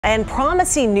And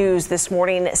promising news this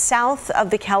morning south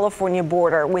of the California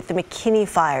border with the McKinney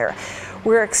Fire.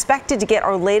 We're expected to get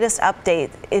our latest update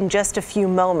in just a few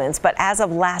moments, but as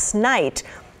of last night,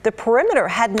 the perimeter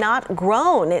had not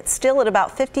grown. It's still at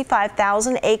about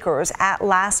 55,000 acres at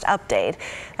last update.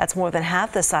 That's more than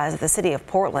half the size of the city of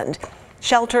Portland.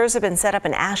 Shelters have been set up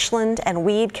in Ashland and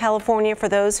Weed, California for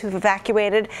those who've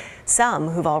evacuated, some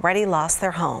who've already lost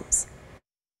their homes.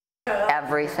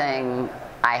 Everything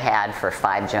I had for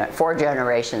four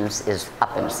generations is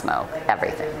up in smoke,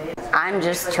 everything. I'm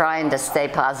just trying to stay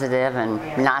positive and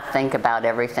not think about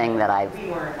everything that I've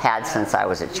had since I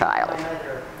was a child.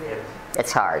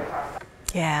 It's hard.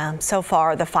 Yeah, so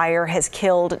far the fire has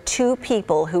killed 2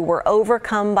 people who were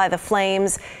overcome by the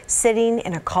flames sitting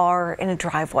in a car in a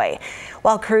driveway.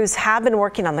 While crews have been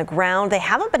working on the ground, they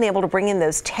haven't been able to bring in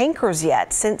those tankers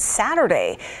yet since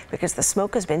Saturday because the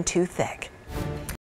smoke has been too thick.